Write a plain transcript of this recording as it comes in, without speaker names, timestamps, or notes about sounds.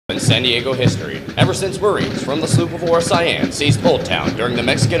In San Diego history, ever since Marines from the sloop of war Cyane seized Old Town during the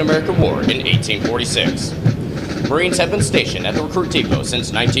Mexican-American War in 1846. Marines have been stationed at the Recruit Depot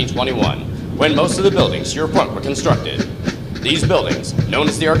since 1921, when most of the buildings to your front were constructed. These buildings, known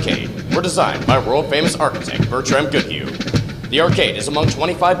as the Arcade, were designed by world-famous architect Bertram Goodhue. The Arcade is among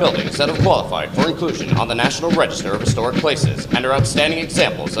 25 buildings that have qualified for inclusion on the National Register of Historic Places and are outstanding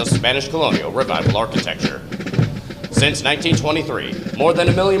examples of Spanish colonial revival architecture. Since 1923, more than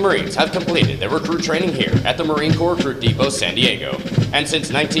 1 million Marines have completed their recruit training here at the Marine Corps Recruit Depot, San Diego, and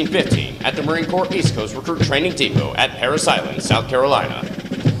since 1915 at the Marine Corps East Coast Recruit Training Depot at Parris Island, South Carolina.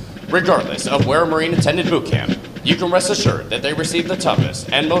 Regardless of where a Marine attended boot camp, you can rest assured that they received the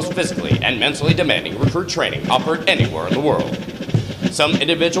toughest and most physically and mentally demanding recruit training offered anywhere in the world. Some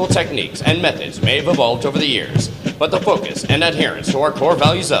individual techniques and methods may have evolved over the years, but the focus and adherence to our core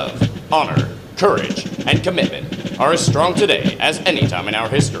values of honor, courage, and commitment are as strong today as any time in our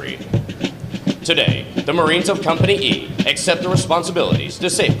history. Today, the Marines of Company E accept the responsibilities to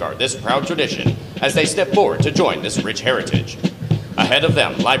safeguard this proud tradition as they step forward to join this rich heritage. Ahead of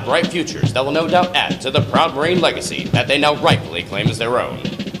them lie bright futures that will no doubt add to the proud Marine legacy that they now rightfully claim as their own.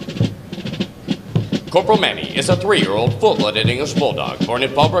 Corporal Manny is a 3-year-old full-blooded English bulldog born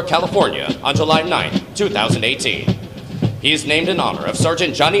in Fallbrook, California on July 9, 2018. He is named in honor of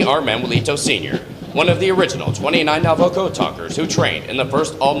Sergeant Johnny R. Manuelito Sr., one of the original 29 Navajo code talkers who trained in the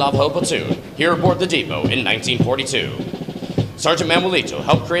 1st All-Navajo Platoon here aboard the depot in 1942. Sergeant Manuelito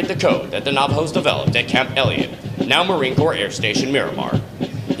helped create the code that the Navajos developed at Camp Elliott, now Marine Corps Air Station Miramar.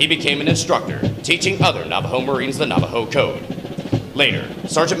 He became an instructor, teaching other Navajo Marines the Navajo code. Later,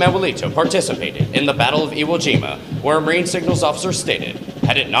 Sergeant Manuelito participated in the Battle of Iwo Jima, where a Marine signals officer stated,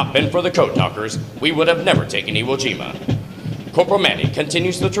 "Had it not been for the code talkers, we would have never taken Iwo Jima." Corporal Manny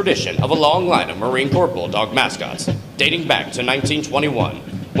continues the tradition of a long line of Marine Corps Bulldog mascots, dating back to 1921,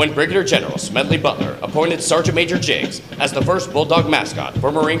 when Brigadier General Smedley Butler appointed Sergeant Major Jiggs as the first Bulldog mascot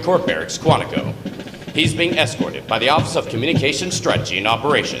for Marine Corps Barracks, Quantico. He's being escorted by the Office of Communications Strategy and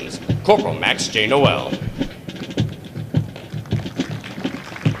Operations, Corporal Max J. Noel.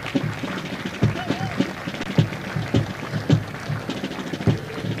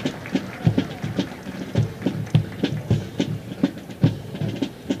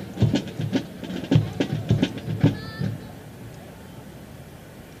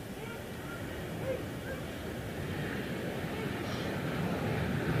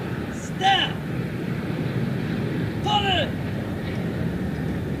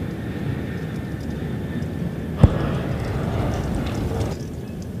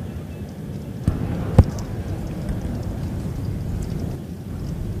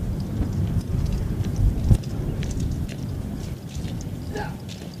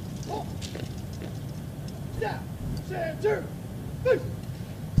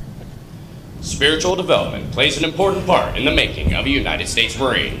 Spiritual development plays an important part in the making of a United States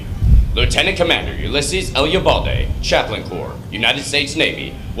Marine. Lieutenant Commander Ulysses L. Ubalde, Chaplain Corps, United States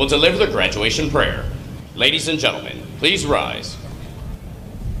Navy, will deliver the graduation prayer. Ladies and gentlemen, please rise.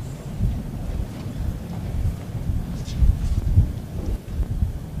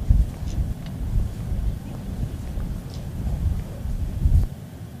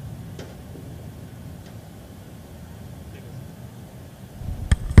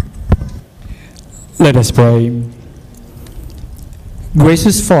 Let us pray.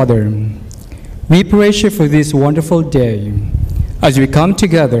 Gracious Father, we praise you for this wonderful day as we come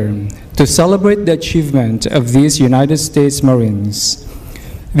together to celebrate the achievement of these United States Marines.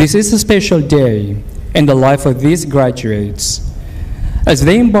 This is a special day in the life of these graduates. As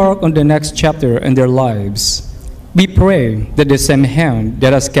they embark on the next chapter in their lives, we pray that the same hand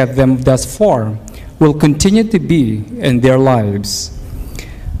that has kept them thus far will continue to be in their lives.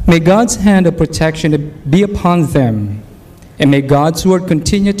 May God's hand of protection be upon them, and may God's word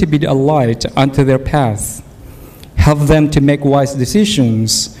continue to be a light unto their path. Help them to make wise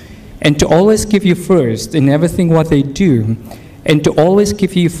decisions, and to always give you first in everything what they do, and to always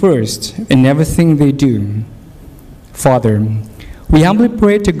give you first in everything they do. Father, we humbly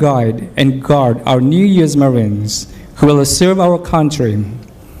pray to guide and guard our New Year's Marines who will serve our country.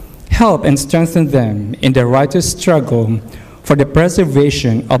 Help and strengthen them in their righteous struggle for the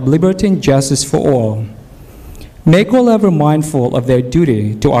preservation of liberty and justice for all. Make all ever mindful of their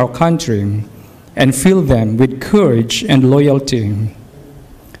duty to our country and fill them with courage and loyalty.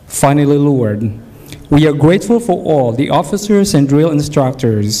 Finally, Lord, we are grateful for all the officers and drill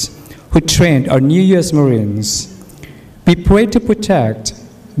instructors who trained our New Year's Marines. We pray to protect,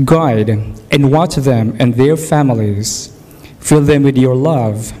 guide, and watch them and their families. Fill them with your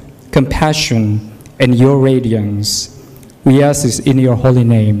love, compassion, and your radiance. We ask this in your holy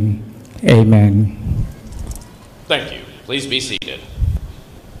name. Amen. Thank you. Please be seated.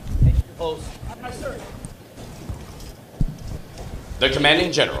 The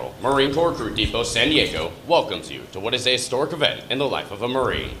Commanding General, Marine Corps Recruit Depot, San Diego, welcomes you to what is a historic event in the life of a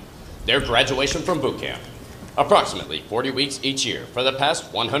Marine, their graduation from boot camp. Approximately 40 weeks each year for the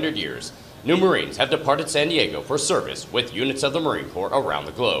past 100 years, new Marines have departed San Diego for service with units of the Marine Corps around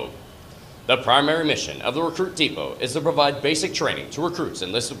the globe. The primary mission of the Recruit Depot is to provide basic training to recruits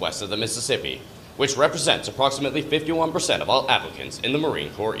enlisted west of the Mississippi, which represents approximately 51% of all applicants in the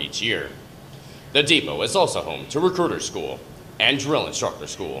Marine Corps each year. The depot is also home to Recruiter School and Drill Instructor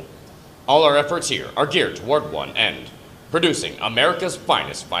School. All our efforts here are geared toward one end, producing America's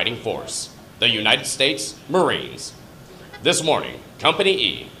finest fighting force, the United States Marines. This morning, Company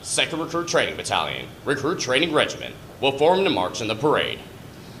E, 2nd Recruit Training Battalion, Recruit Training Regiment, will form the march in the parade.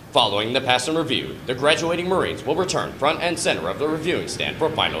 Following the pass and review, the graduating Marines will return front and center of the reviewing stand for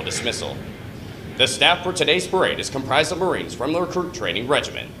final dismissal. The staff for today's parade is comprised of Marines from the Recruit Training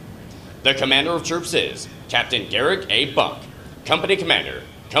Regiment. The commander of troops is Captain Garrick A. Buck, Company Commander,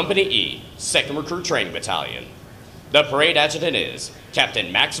 Company E, 2nd Recruit Training Battalion. The parade adjutant is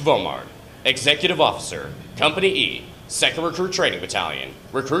Captain Max Vomard, Executive Officer, Company E, 2nd Recruit Training Battalion,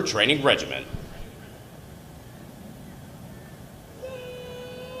 Recruit Training Regiment.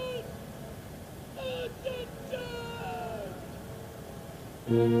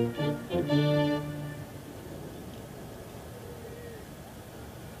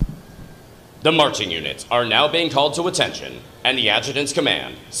 The marching units are now being called to attention, and the adjutant's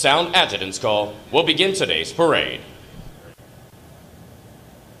command, sound adjutant's call, will begin today's parade.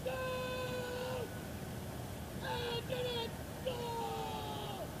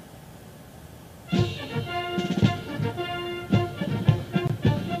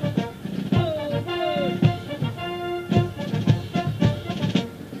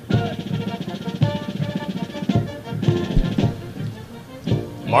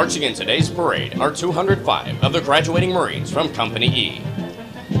 Marching in today's parade are 205 of the graduating Marines from Company E.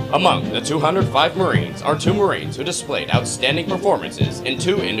 Among the 205 Marines are 2 Marines who displayed outstanding performances in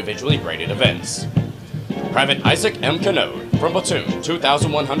 2 individually graded events. Private Isaac M. Canode from Platoon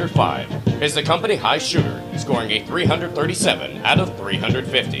 2105 is the company high shooter, scoring a 337 out of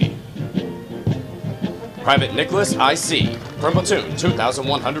 350. Private Nicholas I.C. from Platoon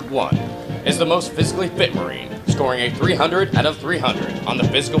 2101 is the most physically fit Marine, scoring a 300 out of 300 on the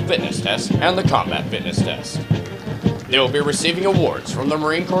physical fitness test and the combat fitness test. They will be receiving awards from the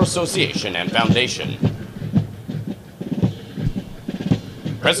Marine Corps Association and Foundation.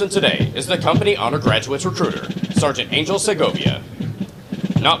 Present today is the Company Honor Graduates Recruiter, Sergeant Angel Segovia.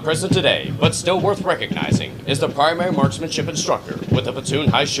 Not present today, but still worth recognizing, is the primary marksmanship instructor with a platoon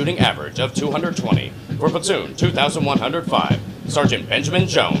high shooting average of 220 for Platoon 2105, Sergeant Benjamin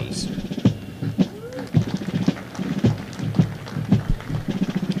Jones.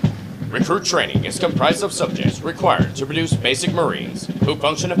 Recruit training is comprised of subjects required to produce basic Marines who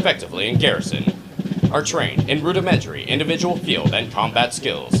function effectively in garrison, are trained in rudimentary individual field and combat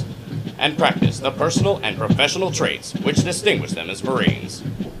skills, and practice the personal and professional traits which distinguish them as Marines.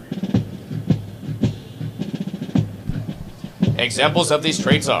 Examples of these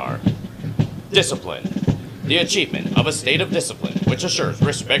traits are discipline, the achievement of a state of discipline which assures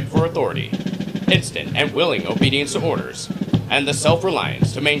respect for authority, instant and willing obedience to orders, and the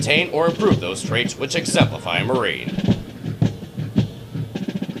self-reliance to maintain or improve those traits which exemplify a Marine.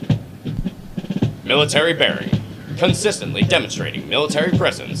 Military bearing, consistently demonstrating military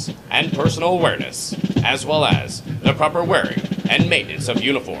presence and personal awareness, as well as the proper wearing and maintenance of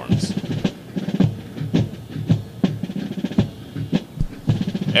uniforms.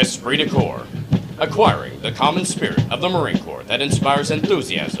 Esprit de corps, acquiring the common spirit of the Marine Corps that inspires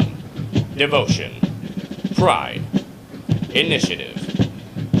enthusiasm, devotion, pride, initiative,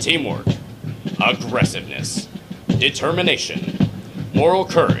 teamwork, aggressiveness, determination, moral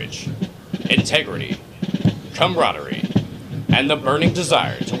courage, integrity, camaraderie, and the burning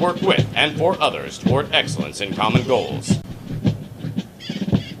desire to work with and for others toward excellence in common goals.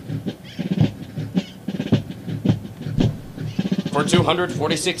 For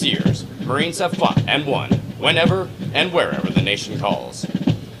 246 years, Marines have fought and won whenever and wherever the nation calls,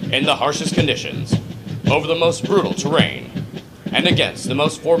 in the harshest conditions, over the most brutal terrain, and against the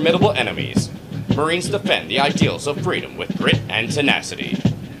most formidable enemies. Marines defend the ideals of freedom with grit and tenacity.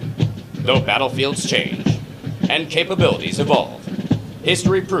 Though battlefields change and capabilities evolve,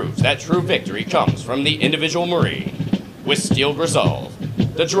 history proves that true victory comes from the individual Marine with steeled resolve,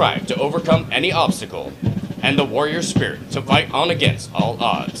 the drive to overcome any obstacle, and the warrior spirit to fight on against all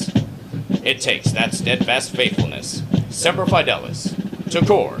odds. It takes that steadfast faithfulness Semper Fidelis, to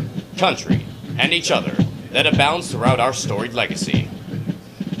corps, country, and each other that abounds throughout our storied legacy.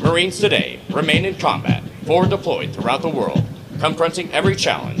 Marines today remain in combat, forward deployed throughout the world, confronting every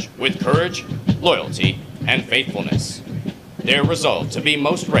challenge with courage, loyalty, and faithfulness. They are resolved to be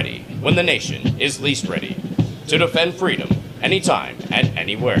most ready when the nation is least ready, to defend freedom anytime and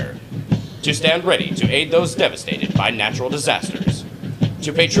anywhere, to stand ready to aid those devastated by natural disasters,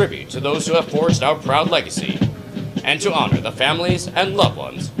 to pay tribute to those who have forged our proud legacy, and to honor the families and loved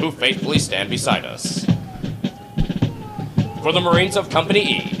ones who faithfully stand beside us. For the Marines of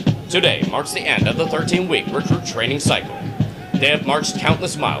Company E, today marks the end of the 13-week recruit training cycle. They have marched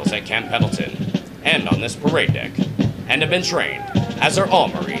countless miles at Camp Pendleton and on this parade deck, and have been trained, as are all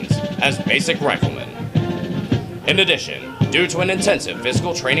Marines, as basic riflemen. In addition, due to an intensive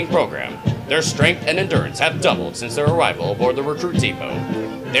physical training program, their strength and endurance have doubled since their arrival aboard the recruit depot.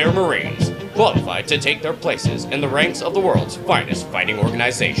 They are Marines, qualified to take their places in the ranks of the world's finest fighting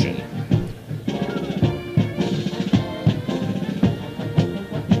organization.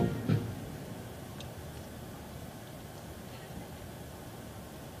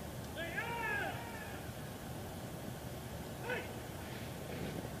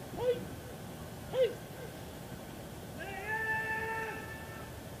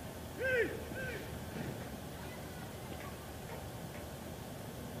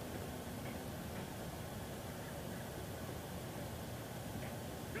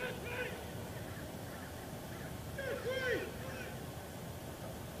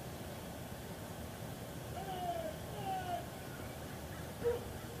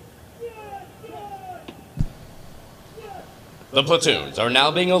 The platoons are now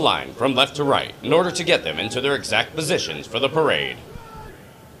being aligned from left to right in order to get them into their exact positions for the parade.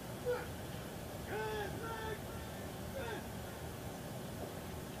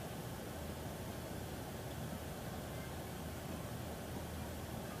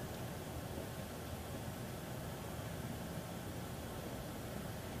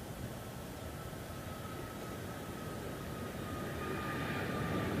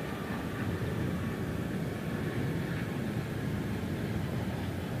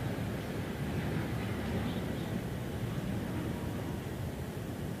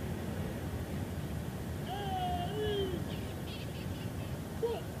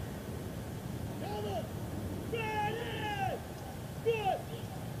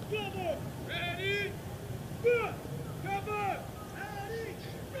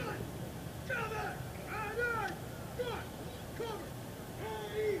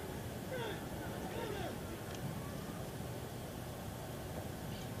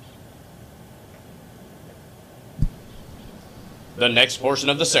 The next portion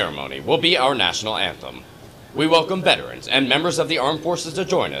of the ceremony will be our national anthem. We welcome veterans and members of the armed forces to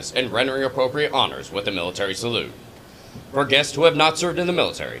join us in rendering appropriate honors with the military salute. For guests who have not served in the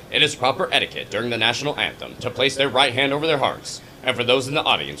military, it is proper etiquette during the national anthem to place their right hand over their hearts, and for those in the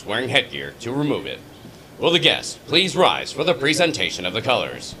audience wearing headgear to remove it. Will the guests please rise for the presentation of the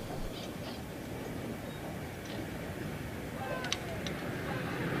colors?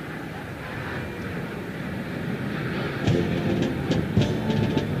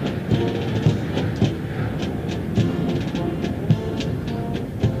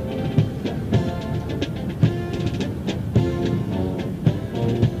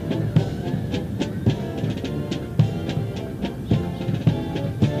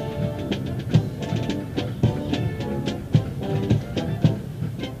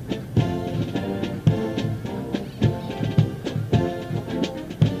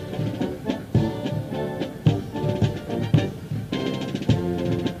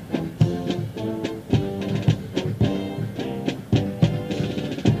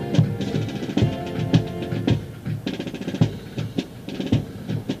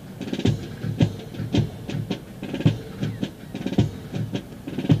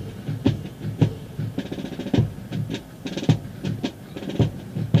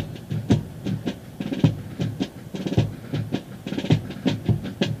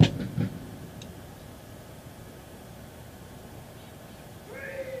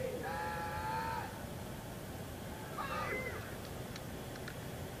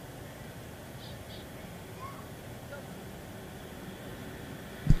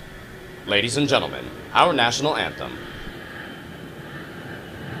 Ladies and gentlemen, our national anthem.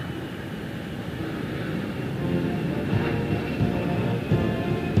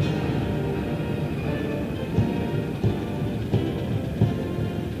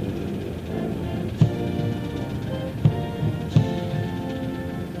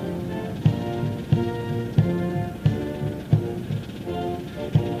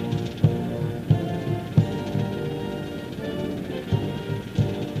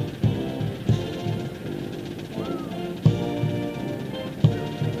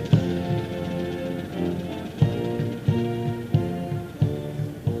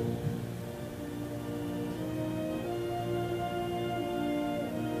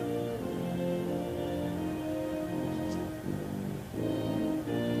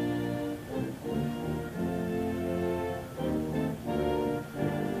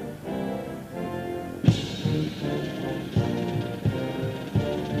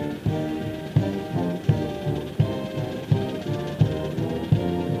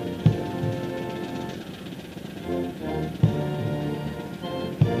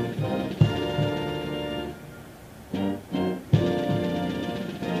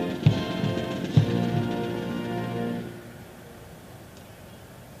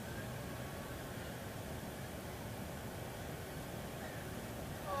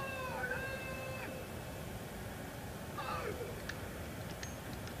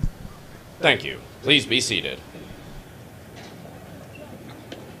 Thank you. Please be seated.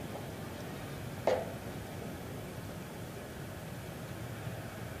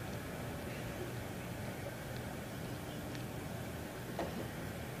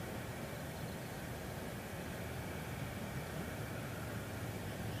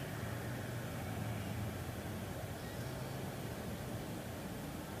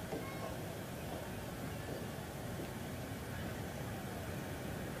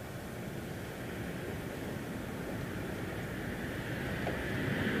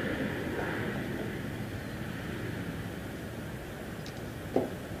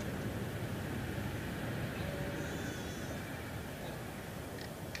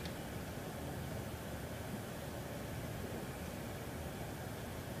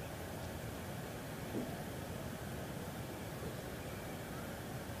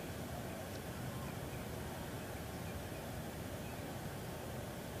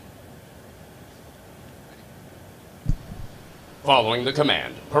 Following the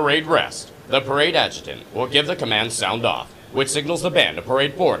command, parade rest, the parade adjutant will give the command sound off, which signals the band to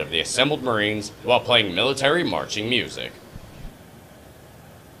parade forward of the assembled Marines while playing military marching music.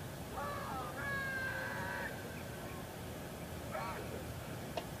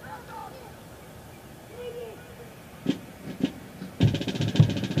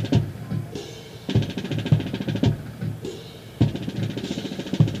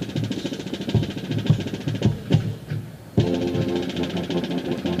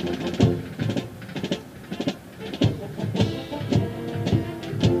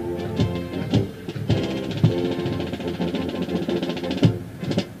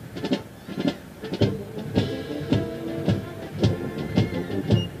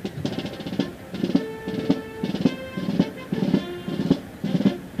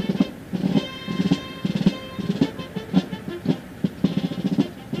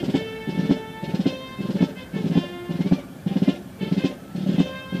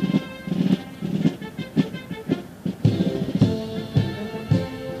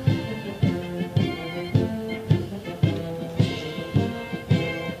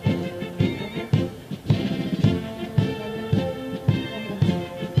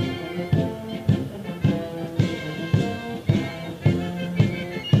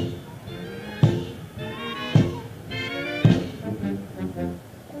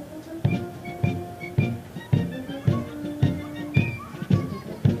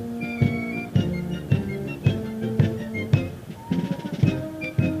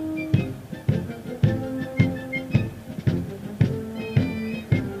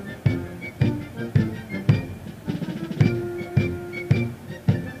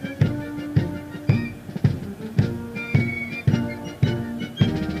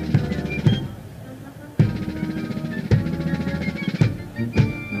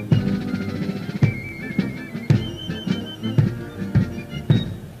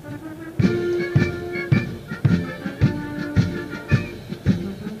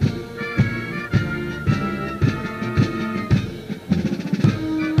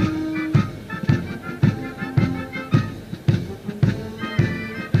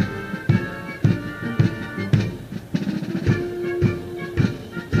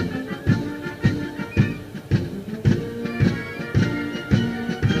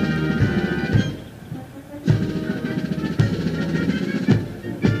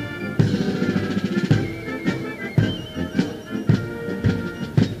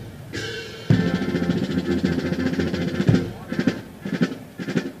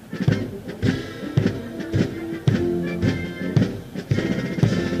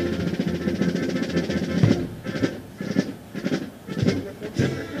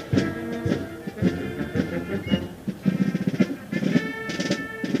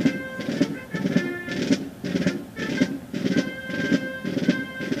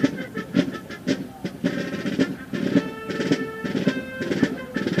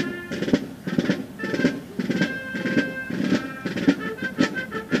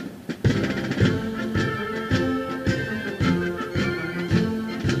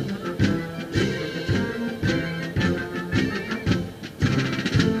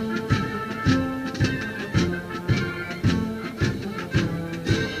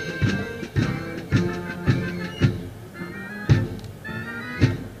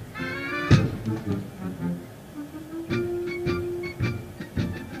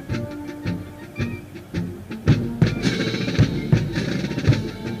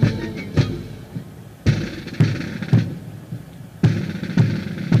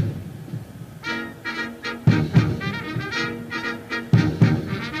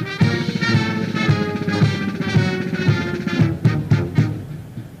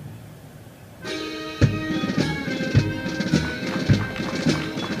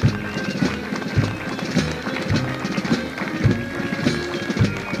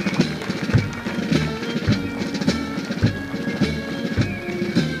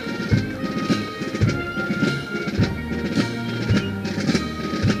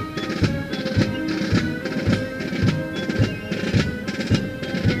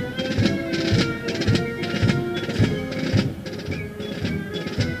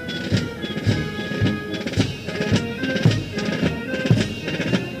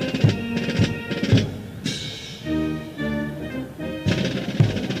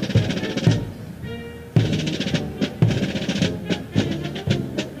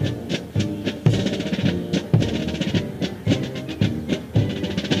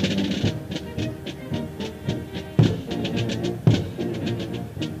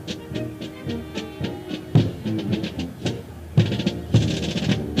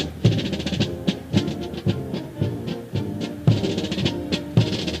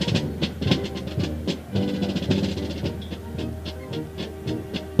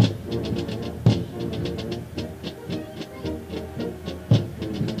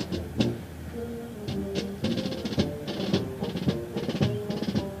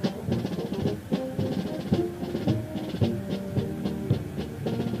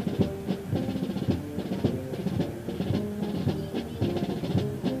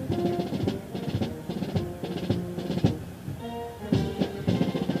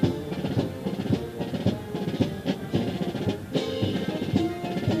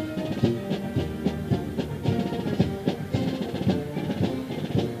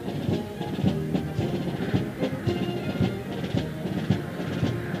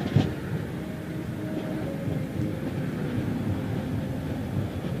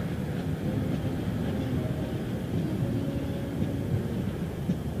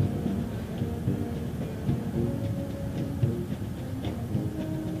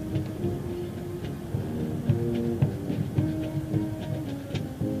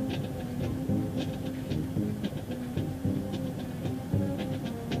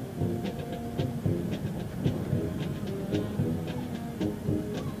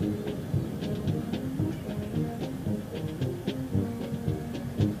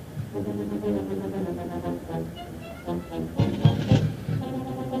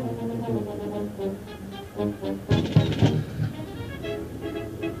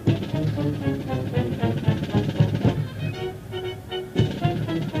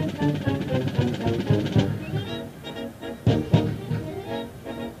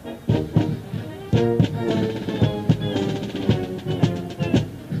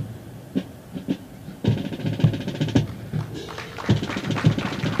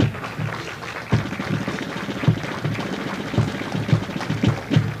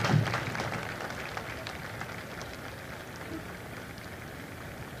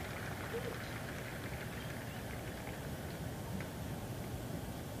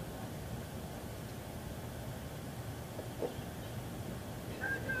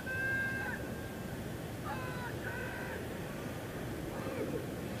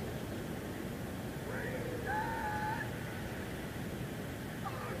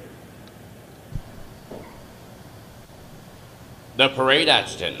 The parade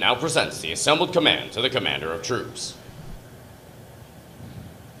adjutant now presents the assembled command to the commander of troops.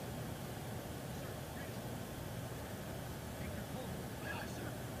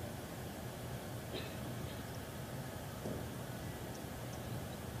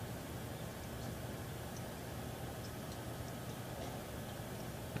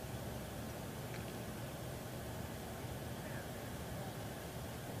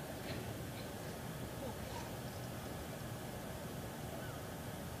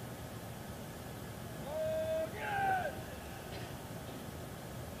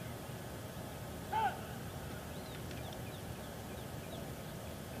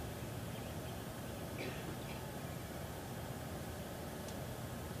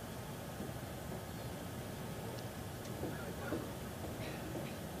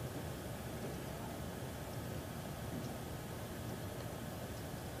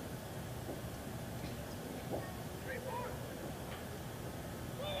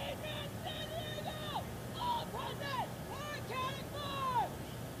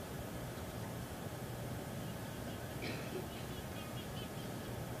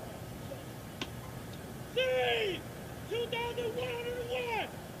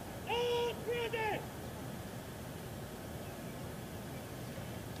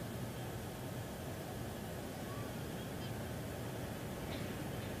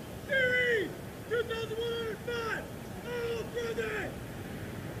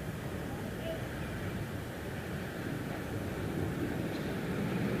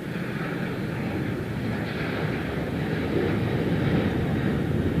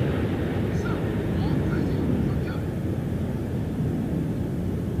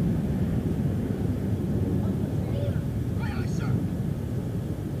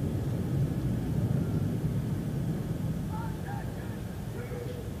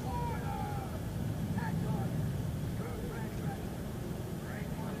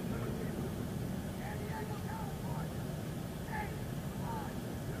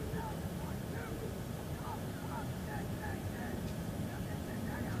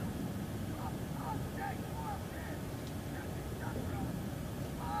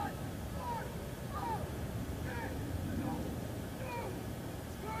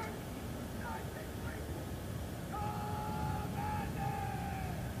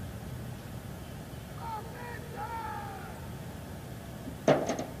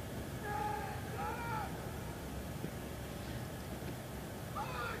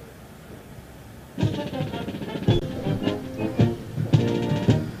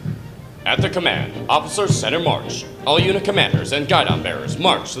 At the command, officers center march. All unit commanders and guidon bearers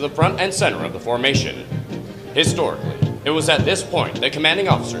march to the front and center of the formation. Historically, it was at this point that commanding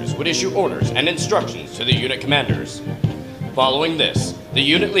officers would issue orders and instructions to the unit commanders. Following this, the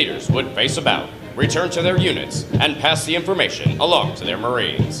unit leaders would face about, return to their units, and pass the information along to their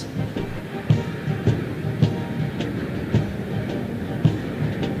Marines.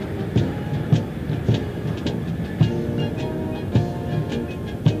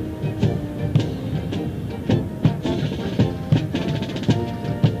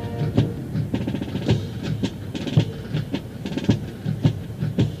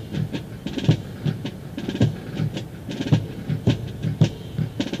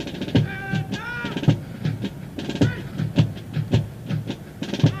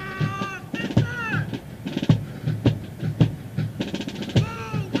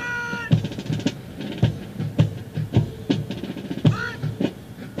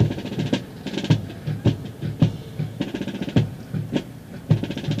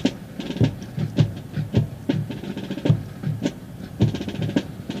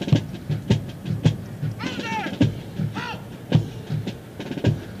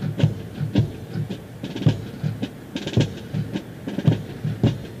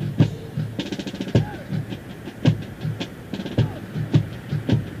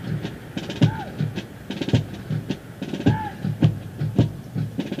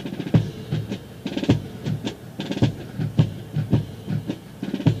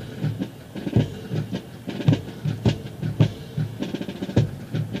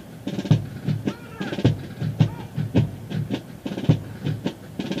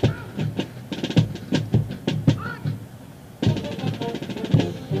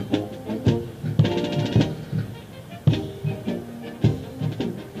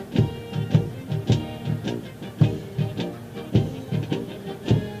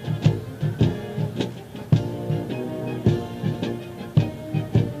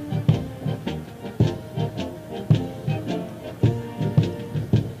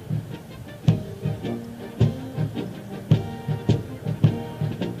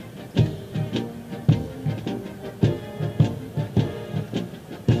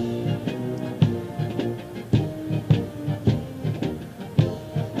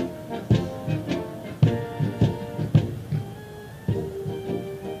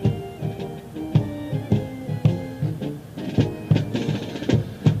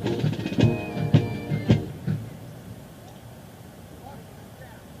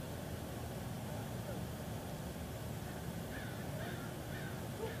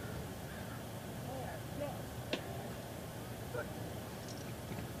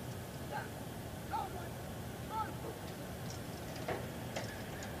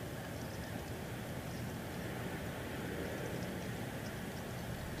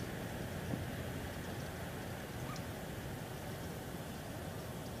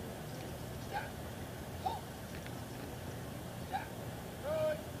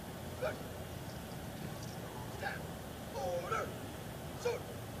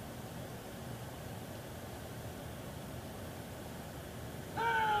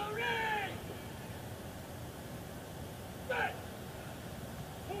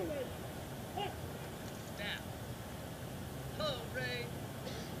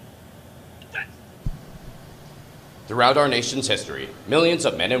 Throughout our nation's history, millions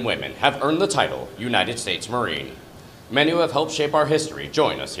of men and women have earned the title United States Marine. Many who have helped shape our history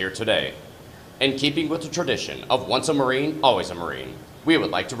join us here today. In keeping with the tradition of once a Marine, always a Marine, we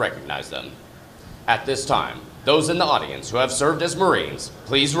would like to recognize them. At this time, those in the audience who have served as Marines,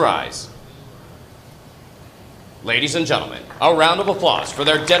 please rise. Ladies and gentlemen, a round of applause for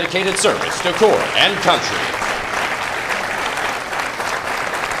their dedicated service to Corps and country.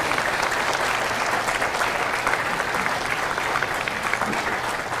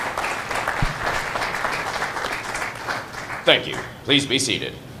 Thank you. Please be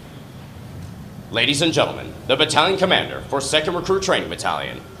seated. Ladies and gentlemen, the battalion commander for 2nd Recruit Training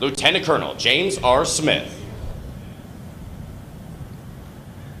Battalion, Lieutenant Colonel James R. Smith.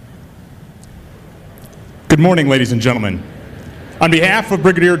 Good morning, ladies and gentlemen. On behalf of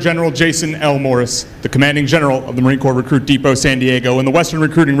Brigadier General Jason L. Morris, the Commanding General of the Marine Corps Recruit Depot San Diego in the Western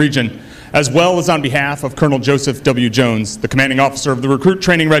Recruiting Region, as well as on behalf of Colonel Joseph W. Jones, the Commanding Officer of the Recruit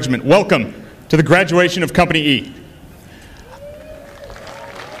Training Regiment, welcome to the graduation of Company E.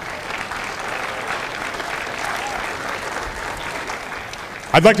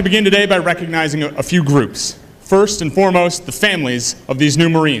 I'd like to begin today by recognizing a few groups. First and foremost, the families of these new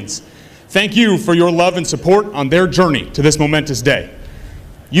Marines. Thank you for your love and support on their journey to this momentous day.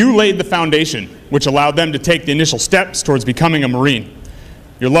 You laid the foundation, which allowed them to take the initial steps towards becoming a Marine.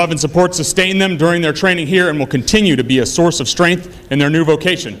 Your love and support sustained them during their training here and will continue to be a source of strength in their new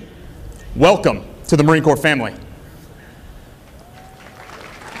vocation. Welcome to the Marine Corps family.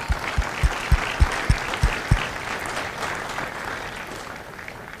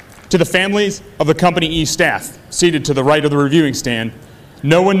 To the families of the Company E staff, seated to the right of the reviewing stand,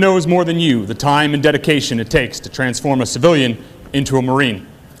 no one knows more than you the time and dedication it takes to transform a civilian into a Marine.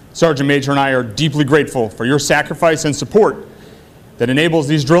 Sergeant Major and I are deeply grateful for your sacrifice and support that enables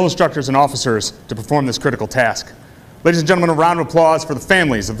these drill instructors and officers to perform this critical task. Ladies and gentlemen, a round of applause for the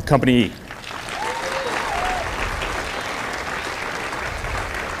families of the Company E.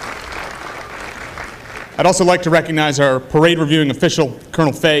 I'd also like to recognize our parade reviewing official,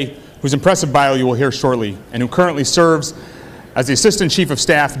 Colonel Fay, whose impressive bio you will hear shortly, and who currently serves as the Assistant Chief of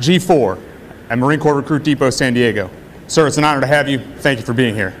Staff, G4, at Marine Corps Recruit Depot, San Diego. Sir, it's an honor to have you. Thank you for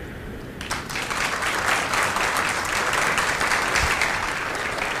being here.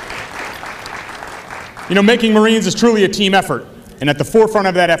 You know, making Marines is truly a team effort, and at the forefront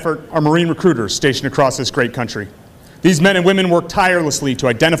of that effort are Marine recruiters stationed across this great country. These men and women work tirelessly to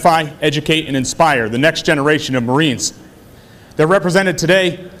identify, educate, and inspire the next generation of Marines. They're represented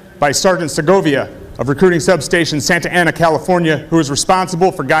today by Sergeant Segovia of Recruiting Substation Santa Ana, California, who is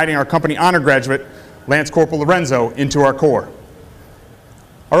responsible for guiding our company honor graduate, Lance Corporal Lorenzo, into our Corps.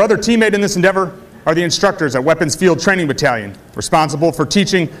 Our other teammate in this endeavor are the instructors at Weapons Field Training Battalion, responsible for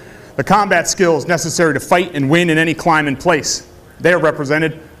teaching the combat skills necessary to fight and win in any climb and place. They are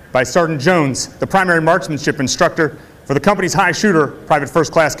represented by Sergeant Jones, the primary marksmanship instructor for the company's high shooter, Private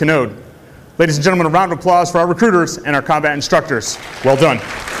First Class Canode. Ladies and gentlemen, a round of applause for our recruiters and our combat instructors. Well done.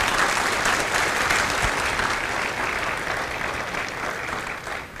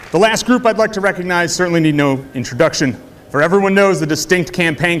 The last group I'd like to recognize certainly need no introduction, for everyone knows the distinct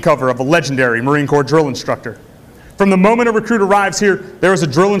campaign cover of a legendary Marine Corps drill instructor. From the moment a recruit arrives here, there is a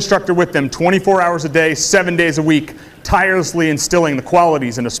drill instructor with them 24 hours a day, 7 days a week, tirelessly instilling the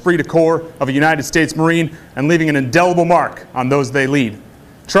qualities and esprit de corps of a United States Marine and leaving an indelible mark on those they lead.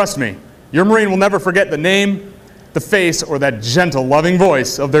 Trust me, your Marine will never forget the name, the face, or that gentle, loving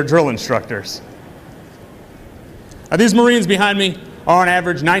voice of their drill instructors. Now, these Marines behind me are on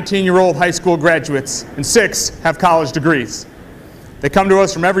average 19-year-old high school graduates, and 6 have college degrees. They come to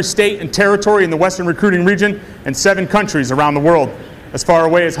us from every state and territory in the Western Recruiting Region and 7 countries around the world, as far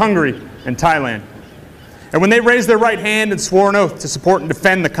away as Hungary and Thailand. And when they raised their right hand and swore an oath to support and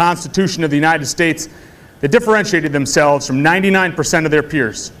defend the Constitution of the United States, they differentiated themselves from 99% of their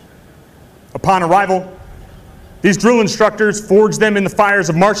peers. Upon arrival, these drill instructors forged them in the fires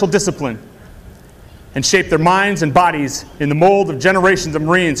of martial discipline and shaped their minds and bodies in the mold of generations of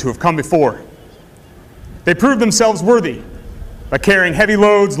Marines who have come before. They proved themselves worthy by carrying heavy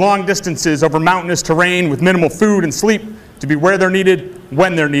loads long distances over mountainous terrain with minimal food and sleep to be where they're needed,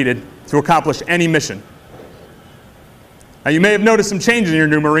 when they're needed, to accomplish any mission. Now, you may have noticed some changes in your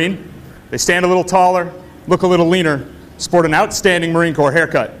new Marine. They stand a little taller, look a little leaner, sport an outstanding Marine Corps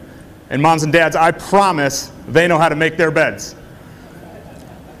haircut. And moms and dads, I promise they know how to make their beds.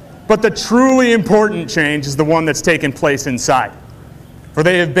 But the truly important change is the one that's taken place inside. For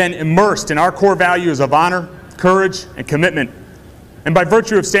they have been immersed in our core values of honor, courage, and commitment. And by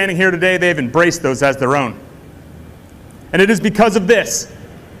virtue of standing here today, they have embraced those as their own. And it is because of this,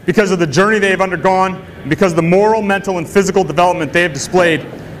 because of the journey they have undergone, and because of the moral, mental, and physical development they have displayed,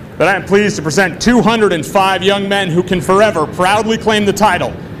 that I am pleased to present 205 young men who can forever proudly claim the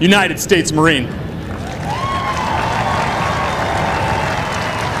title United States Marine.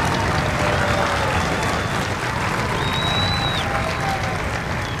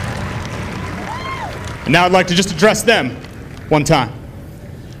 And now I'd like to just address them one time.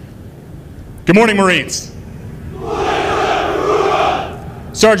 Good morning, Marines.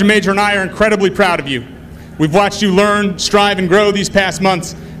 Sergeant Major and I are incredibly proud of you. We've watched you learn, strive, and grow these past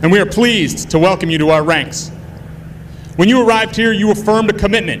months, and we are pleased to welcome you to our ranks. When you arrived here, you affirmed a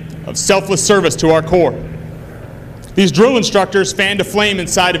commitment of selfless service to our Corps. These drill instructors fanned a flame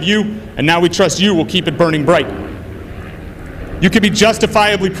inside of you, and now we trust you will keep it burning bright. You can be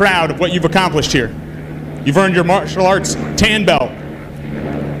justifiably proud of what you've accomplished here. You've earned your martial arts tan belt.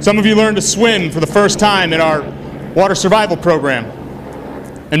 Some of you learned to swim for the first time in our water survival program.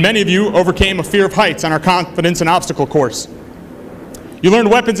 And many of you overcame a fear of heights on our confidence and obstacle course. You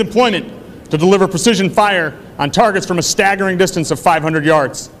learned weapons employment to deliver precision fire on targets from a staggering distance of 500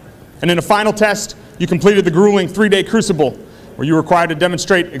 yards. And in a final test, you completed the grueling 3-day crucible, where you were required to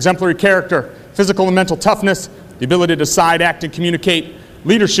demonstrate exemplary character, physical and mental toughness, the ability to decide, act, and communicate,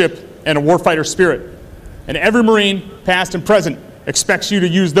 leadership, and a warfighter spirit. And every Marine, past and present, expects you to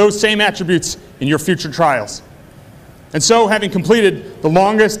use those same attributes in your future trials. And so, having completed the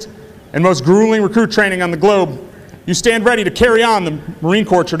longest and most grueling recruit training on the globe, you stand ready to carry on the Marine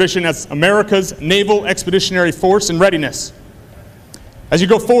Corps tradition as America's naval expeditionary force in readiness. As you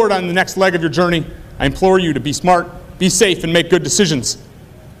go forward on the next leg of your journey, I implore you to be smart, be safe, and make good decisions.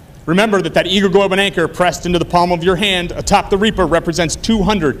 Remember that Eagle Globe and Anchor pressed into the palm of your hand atop the Reaper represents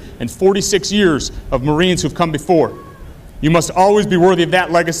 246 years of Marines who've come before. You must always be worthy of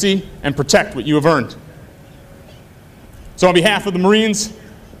that legacy and protect what you have earned. So on behalf of the Marines,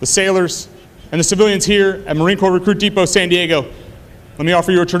 the sailors, and the civilians here at Marine Corps Recruit Depot San Diego, let me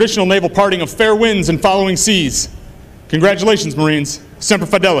offer you a traditional naval parting of fair winds and following seas. Congratulations, Marines. Semper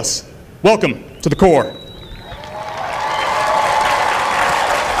Fidelis. Welcome to the Corps.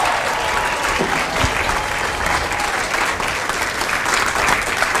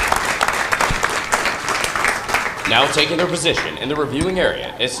 Now taking their position in the reviewing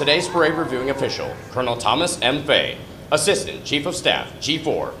area is today's parade reviewing official, Colonel Thomas M. Fay, Assistant Chief of Staff,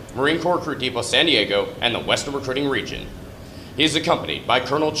 G4, Marine Corps Recruit Depot San Diego and the Western Recruiting Region. He is accompanied by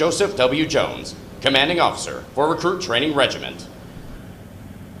Colonel Joseph W. Jones, Commanding Officer for Recruit Training Regiment.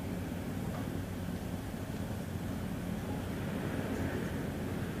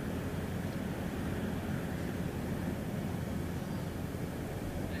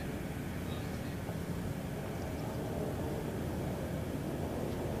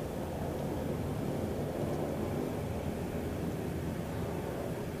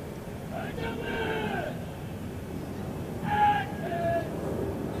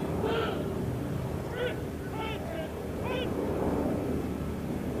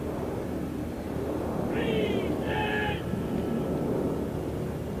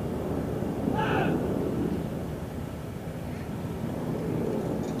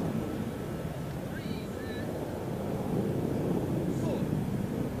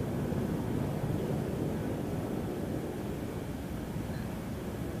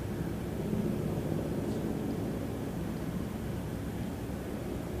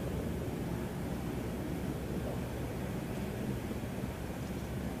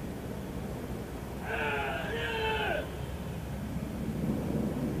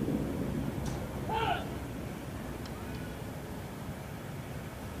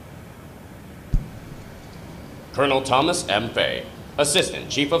 Colonel Thomas M. Fay, Assistant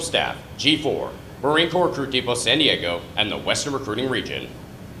Chief of Staff, G4, Marine Corps Recruit Depot San Diego and the Western Recruiting Region.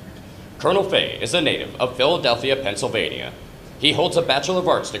 Colonel Fay is a native of Philadelphia, Pennsylvania. He holds a Bachelor of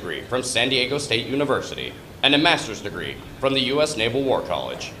Arts degree from San Diego State University and a master's degree from the U.S. Naval War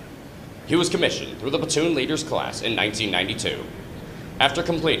College. He was commissioned through the Platoon Leaders class in 1992. After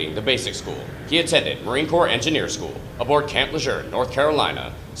completing the basic school, he attended Marine Corps Engineer School aboard Camp Lejeune, North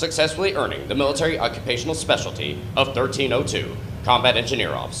Carolina, successfully earning the military occupational specialty of 1302, Combat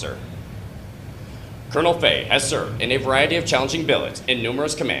Engineer Officer. Colonel Fay has served in a variety of challenging billets in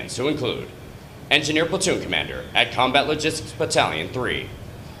numerous commands to include Engineer Platoon Commander at Combat Logistics Battalion 3,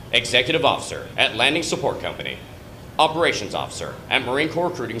 Executive Officer at Landing Support Company, Operations Officer at Marine Corps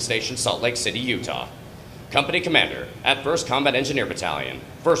Recruiting Station Salt Lake City, Utah, Company Commander at 1st Combat Engineer Battalion,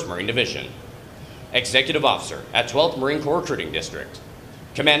 1st Marine Division, Executive Officer at 12th Marine Corps Recruiting District,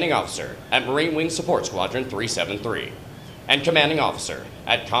 Commanding Officer at Marine Wing Support Squadron 373, and Commanding Officer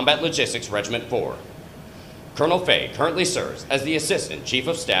at Combat Logistics Regiment 4. Colonel Fay currently serves as the Assistant Chief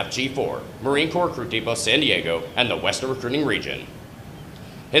of Staff G4, Marine Corps Recruit Depot San Diego and the Western Recruiting Region.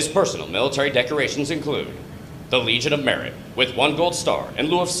 His personal military decorations include the Legion of Merit with 1 Gold Star in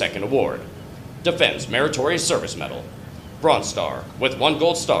lieu of 2nd Award, Defense Meritorious Service Medal, Bronze Star with 1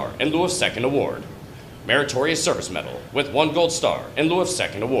 Gold Star in lieu of 2nd Award, Meritorious Service Medal with 1 Gold Star in lieu of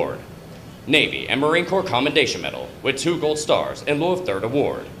 2nd Award, Navy and Marine Corps Commendation Medal with 2 Gold Stars in lieu of 3rd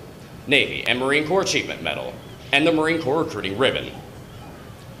Award, Navy and Marine Corps Achievement Medal, and the Marine Corps Recruiting Ribbon.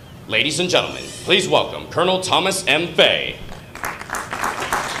 Ladies and gentlemen, please welcome Colonel Thomas M. Fay.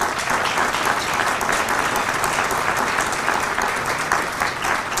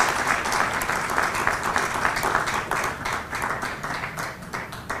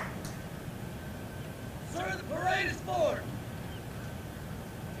 Sir, the parade is forward.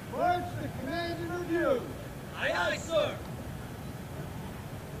 March the command and review. Aye, aye, sir.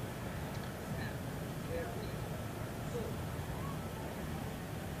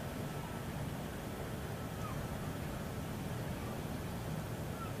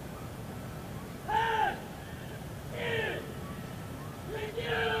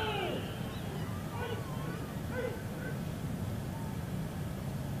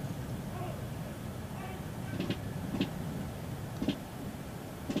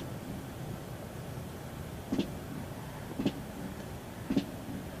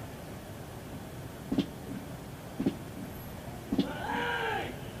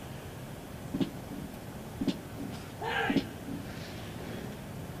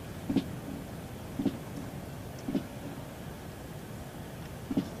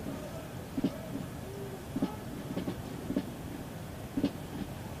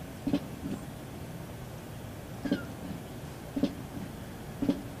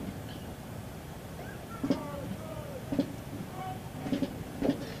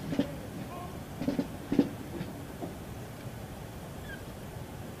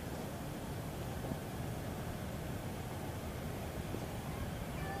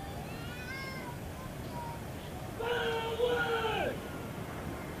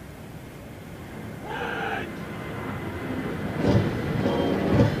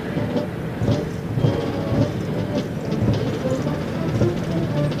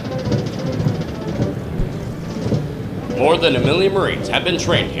 More than 1 million Marines have been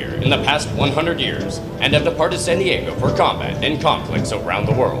trained here in the past 100 years and have departed San Diego for combat in conflicts around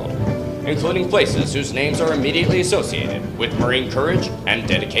the world, including places whose names are immediately associated with Marine courage and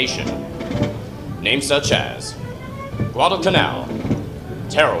dedication. Names such as Guadalcanal,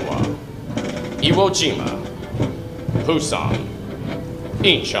 Tarawa, Iwo Jima, Pusan,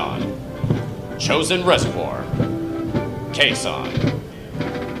 Incheon, Chosin Reservoir, Quezon,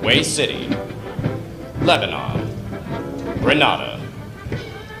 Way City, Lebanon, Grenada,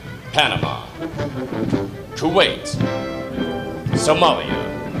 Panama, Kuwait, Somalia,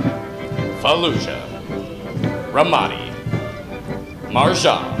 Fallujah, Ramadi,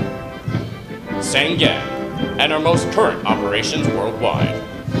 Marjan, Sangin, and our most current operations worldwide.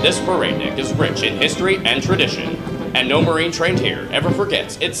 This parade deck is rich in history and tradition, and no Marine trained here ever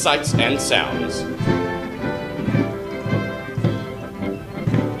forgets its sights and sounds.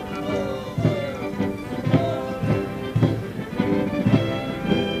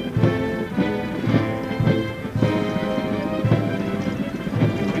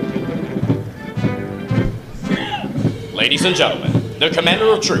 Ladies and gentlemen, the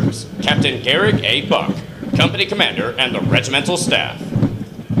Commander of Troops, Captain Garrick A. Buck, Company Commander and the Regimental Staff.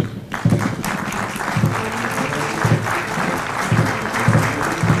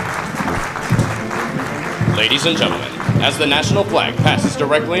 Ladies and gentlemen, as the national flag passes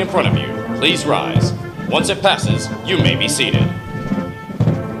directly in front of you, please rise. Once it passes, you may be seated.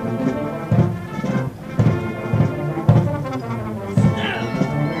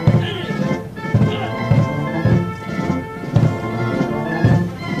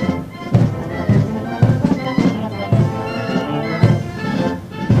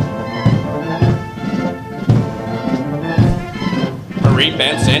 Marine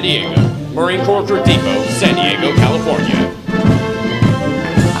Band San Diego, Marine Corps Recruit Depot, San Diego, California.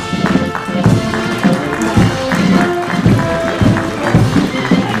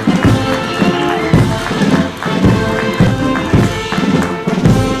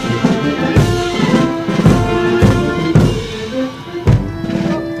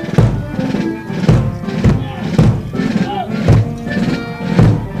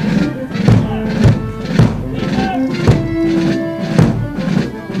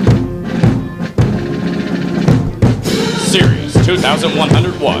 Series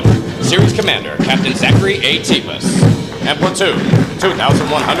 2101, Series Commander Captain Zachary A. Tepus, and Platoon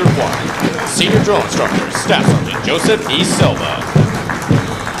 2101. Senior Drill Instructor, Staff Sergeant Joseph E. Silva.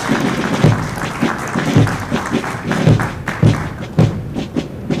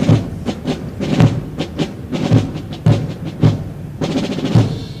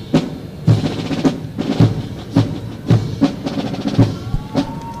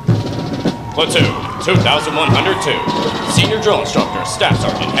 Platoon 2102, Senior Drill Instructor, Staff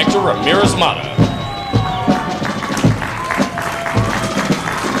Sergeant Hector Ramirez Mata.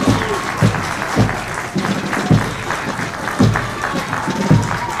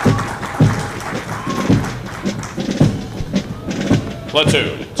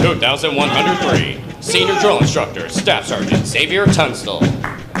 Platoon 2103, Senior Drill Instructor, Staff Sergeant Xavier Tunstall.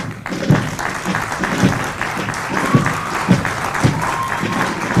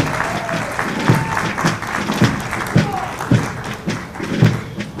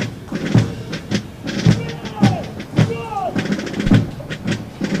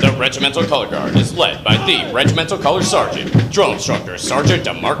 Regimental Color Guard is led by the Regimental Color Sergeant, Drill Instructor Sergeant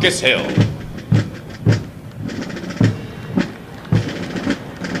DeMarcus Hill.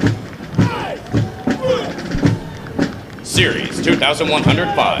 Series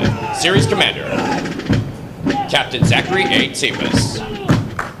 2105, Series Commander, Captain Zachary A. Tsipis.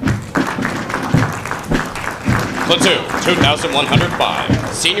 Platoon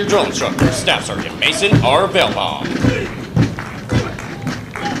 2105, Senior Drill Instructor, Staff Sergeant Mason R. Velbaum.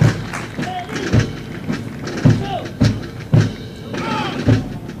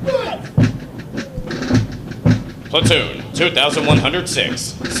 Platoon 2106,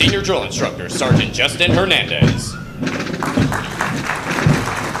 Senior Drill Instructor Sergeant Justin Hernandez.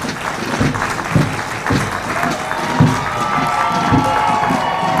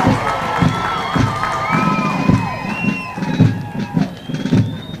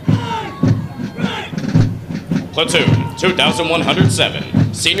 Platoon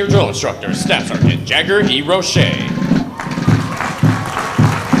 2107, Senior Drill Instructor Staff Sergeant Jagger E. Roche.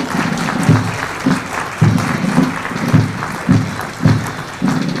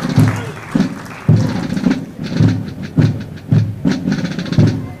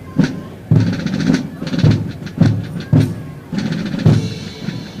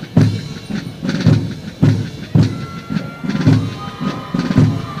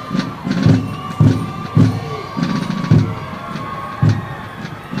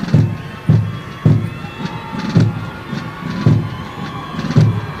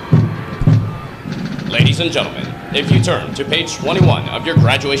 Ladies and gentlemen, if you turn to page 21 of your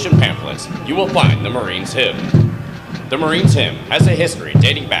graduation pamphlets, you will find the Marines Hymn. The Marines Hymn has a history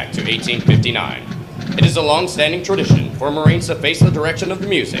dating back to 1859. It is a long-standing tradition for Marines to face the direction of the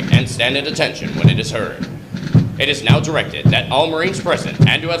music and stand at attention when it is heard. It is now directed that all Marines present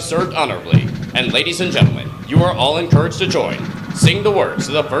and who have served honorably, and ladies and gentlemen, you are all encouraged to join. Sing the words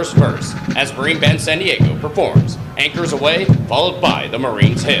to the first verse as Marine Band San Diego performs Anchors Away, followed by the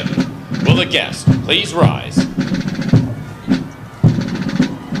Marines Hymn. Will the guests please rise?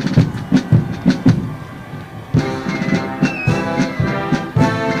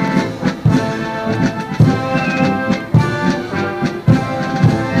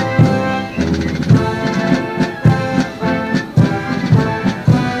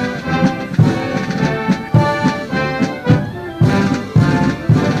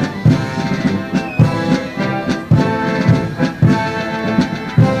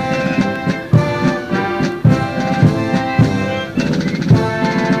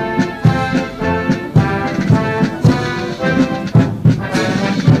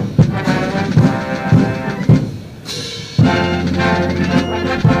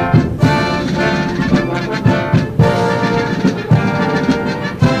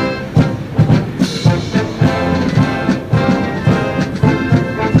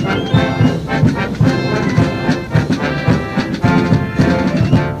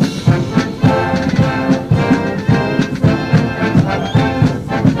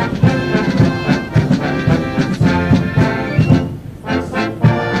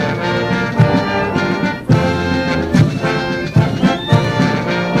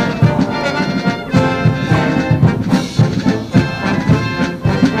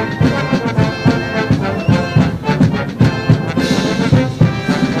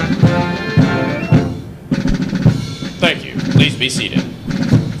 Please be seated.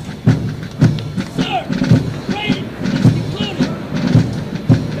 Sir, training is concluded.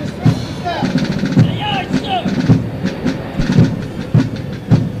 Aye, aye, sir.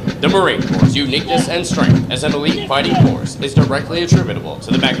 The Marine Corps' uniqueness and strength as an elite fighting force is directly attributable to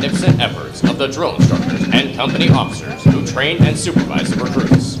the magnificent efforts of the drill instructors and company officers who train and supervise the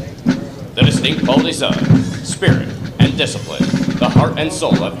recruits. The distinct qualities of spirit and discipline, the heart and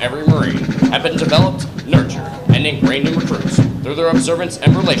soul of every Marine, have been developed, nurtured, and ingrained in recruits through their observance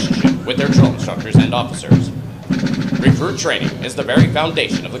and relationship with their drill instructors and officers. Recruit training is the very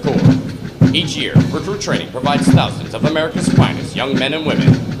foundation of the Corps. Each year, recruit training provides thousands of America's finest young men and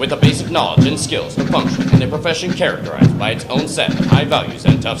women with the basic knowledge and skills to function in a profession characterized by its own set of high values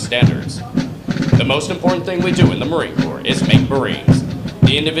and tough standards. The most important thing we do in the Marine Corps is make Marines.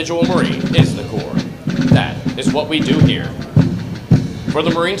 The individual Marine is the Corps. That is what we do here. For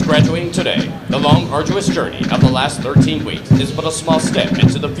the Marines graduating today, the long, arduous journey of the last 13 weeks is but a small step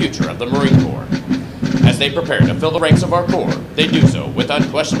into the future of the Marine Corps. As they prepare to fill the ranks of our Corps, they do so with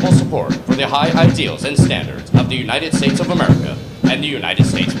unquestionable support for the high ideals and standards of the United States of America and the United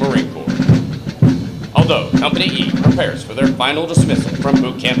States Marine Corps. Although Company E prepares for their final dismissal from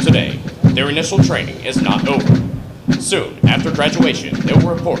boot camp today, their initial training is not over. Soon after graduation, they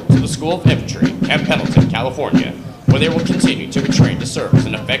will report to the School of Infantry, Camp Pendleton, California, where they will continue to be trained to serve as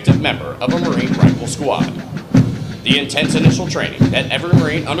an effective member of a Marine Rifle Squad. The intense initial training that every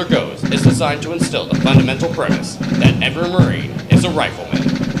Marine undergoes is designed to instill the fundamental premise that every Marine is a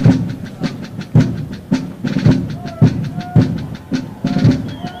rifleman.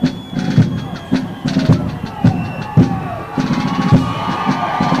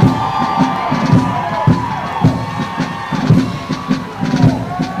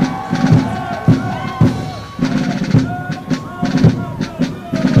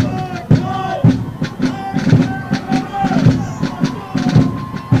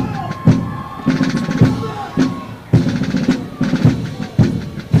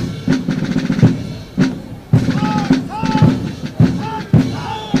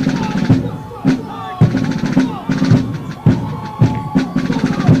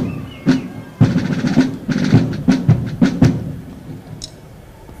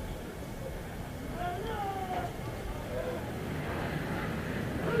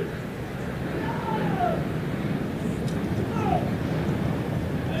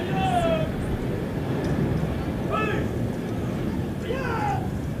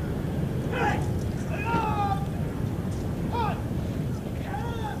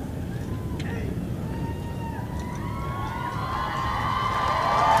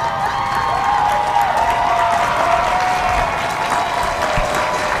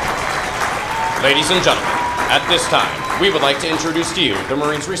 Ladies and gentlemen, at this time, we would like to introduce to you the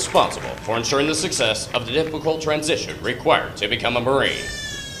Marines responsible for ensuring the success of the difficult transition required to become a Marine.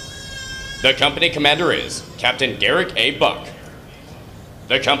 The company commander is Captain Garrick A. Buck.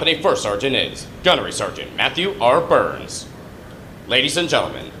 The company first sergeant is Gunnery Sergeant Matthew R. Burns. Ladies and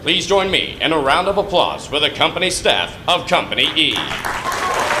gentlemen, please join me in a round of applause for the company staff of Company E.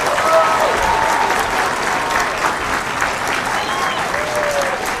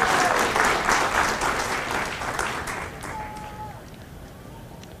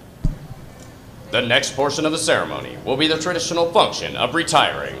 The next portion of the ceremony will be the traditional function of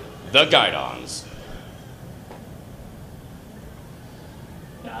retiring, the guidons.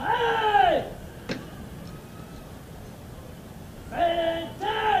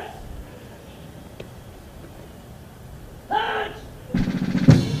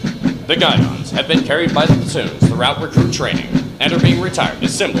 The guidons have been carried by the platoons throughout recruit training and are being retired to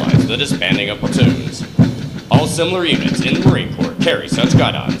symbolize the disbanding of platoons. All similar units in the Marine Corps carry such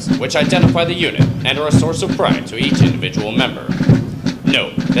guidons, which identify the unit and are a source of pride to each individual member.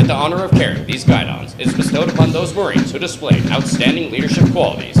 Note that the honor of carrying these guidons is bestowed upon those Marines who displayed outstanding leadership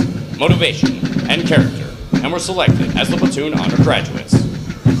qualities, motivation, and character, and were selected as the platoon honor graduates.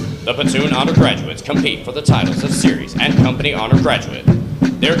 The platoon honor graduates compete for the titles of Series and Company Honor Graduate.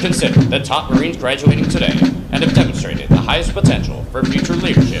 They are considered the top Marines graduating today and have demonstrated the highest potential for future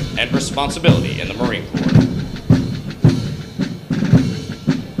leadership and responsibility in the Marine Corps.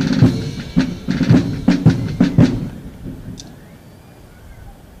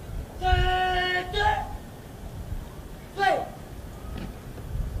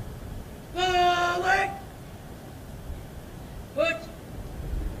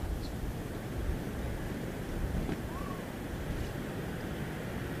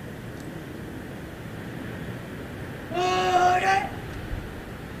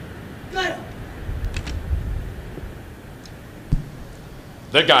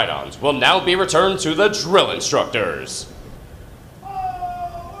 The guidons will now be returned to the drill instructors.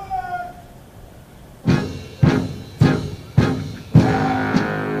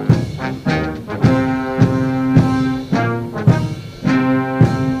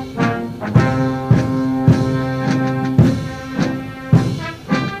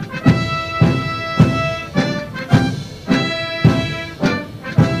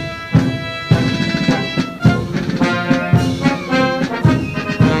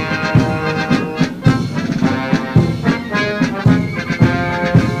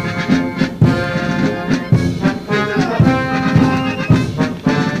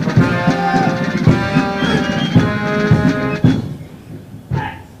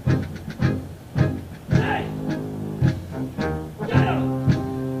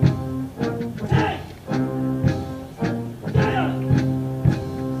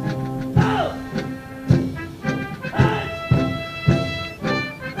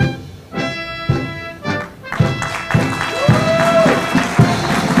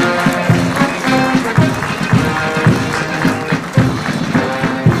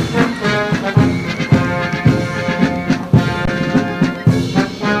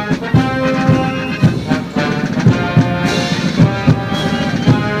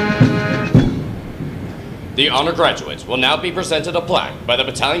 honor graduates will now be presented a plaque by the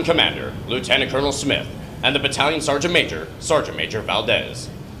battalion commander, Lieutenant Colonel Smith, and the battalion sergeant major, Sergeant Major Valdez.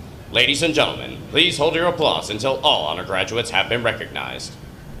 Ladies and gentlemen, please hold your applause until all honor graduates have been recognized.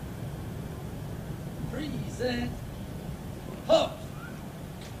 Present. Post.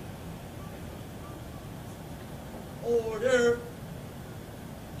 Order.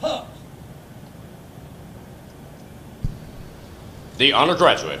 Post. The honor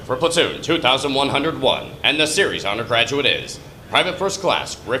graduate for platoon 2101 and the series honor graduate is Private First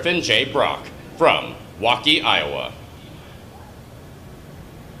Class Griffin J. Brock from Waukee, Iowa.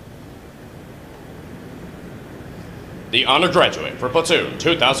 The honor graduate for platoon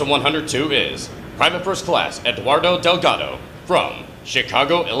 2102 is Private First Class Eduardo Delgado from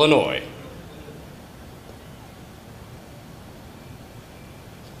Chicago, Illinois.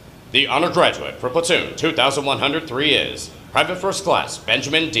 The honor graduate for platoon 2103 is Private First Class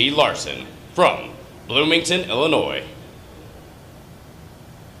Benjamin D. Larson from Bloomington, Illinois.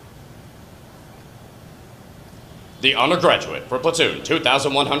 The honor graduate for platoon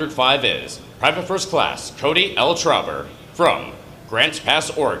 2105 is Private First Class Cody L. Trauber from Grants Pass,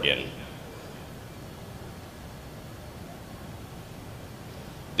 Oregon.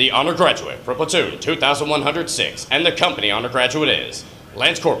 The honor graduate for platoon 2106 and the company honor graduate is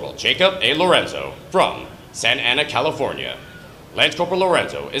Lance Corporal Jacob A. Lorenzo from Santa Ana, California. Lance Corporal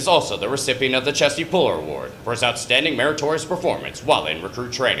Lorenzo is also the recipient of the Chesty Puller Award for his outstanding meritorious performance while in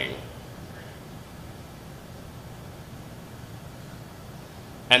recruit training.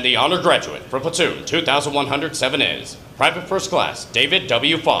 And the honor graduate for platoon 2107 is Private First Class David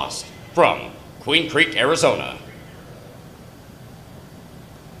W. Faust from Queen Creek, Arizona.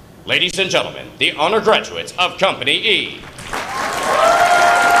 Ladies and gentlemen, the honor graduates of Company E.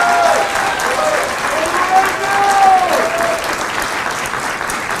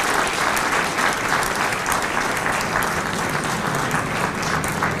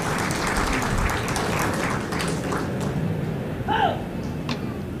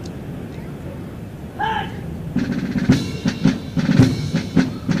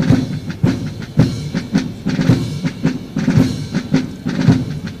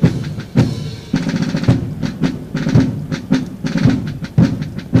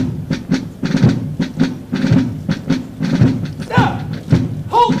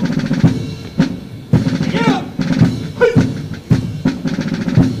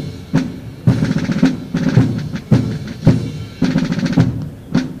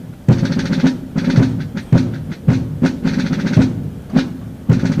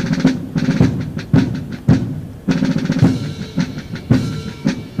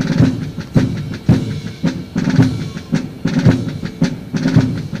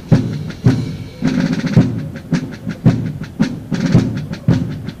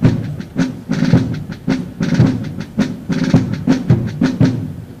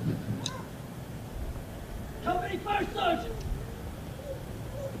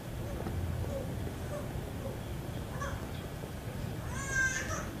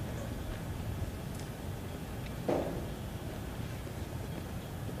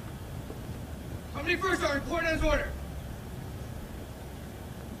 Company First are report as ordered.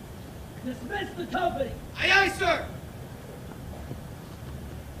 Dismiss the company. Aye, aye, sir.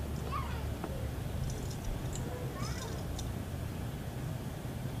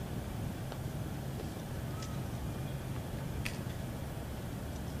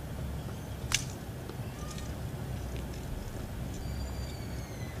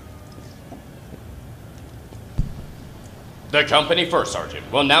 The company first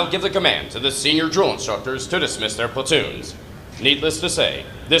sergeant will now give the command to the senior drill instructors to dismiss their platoons. Needless to say,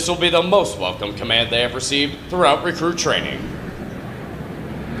 this will be the most welcome command they have received throughout recruit training.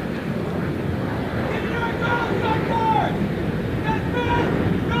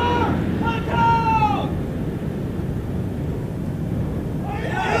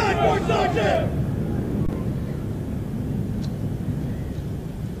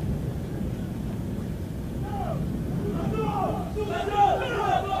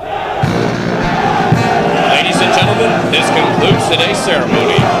 Ladies and gentlemen, this concludes today's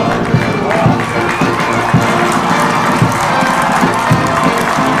ceremony.